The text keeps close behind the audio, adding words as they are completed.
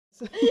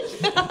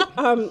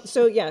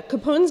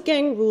Capone's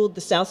gang ruled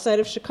the south side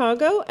of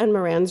Chicago, and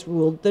Moran's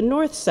ruled the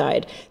north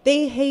side.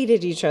 They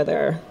hated each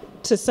other.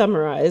 To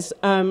summarize,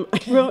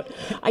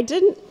 I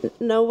didn't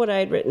know what I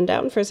had written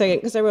down for a second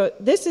because I wrote,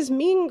 this is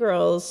Mean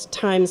Girls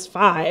times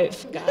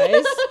 5,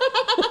 guys.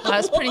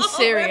 That's pretty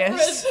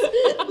serious.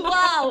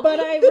 Wow.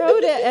 But I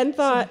wrote it and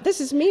thought, this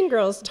is Mean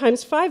Girls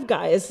times 5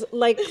 guys.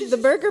 Like the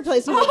burger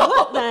place. I'm like,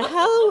 what the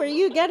hell were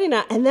you getting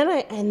at? And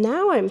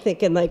now I'm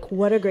thinking, like,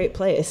 what a great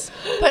place.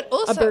 But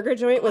also, a burger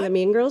joint with a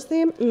Mean Girls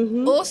theme.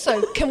 Mm-hmm.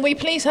 Also, can we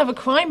please have a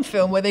crime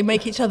film where they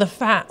make each other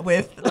fat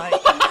with like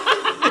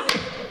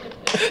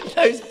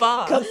those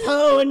bars?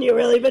 Capone, you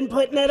really been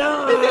putting it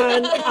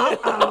on.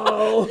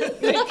 Uh-oh.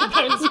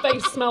 Capone's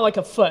face smell like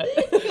a foot.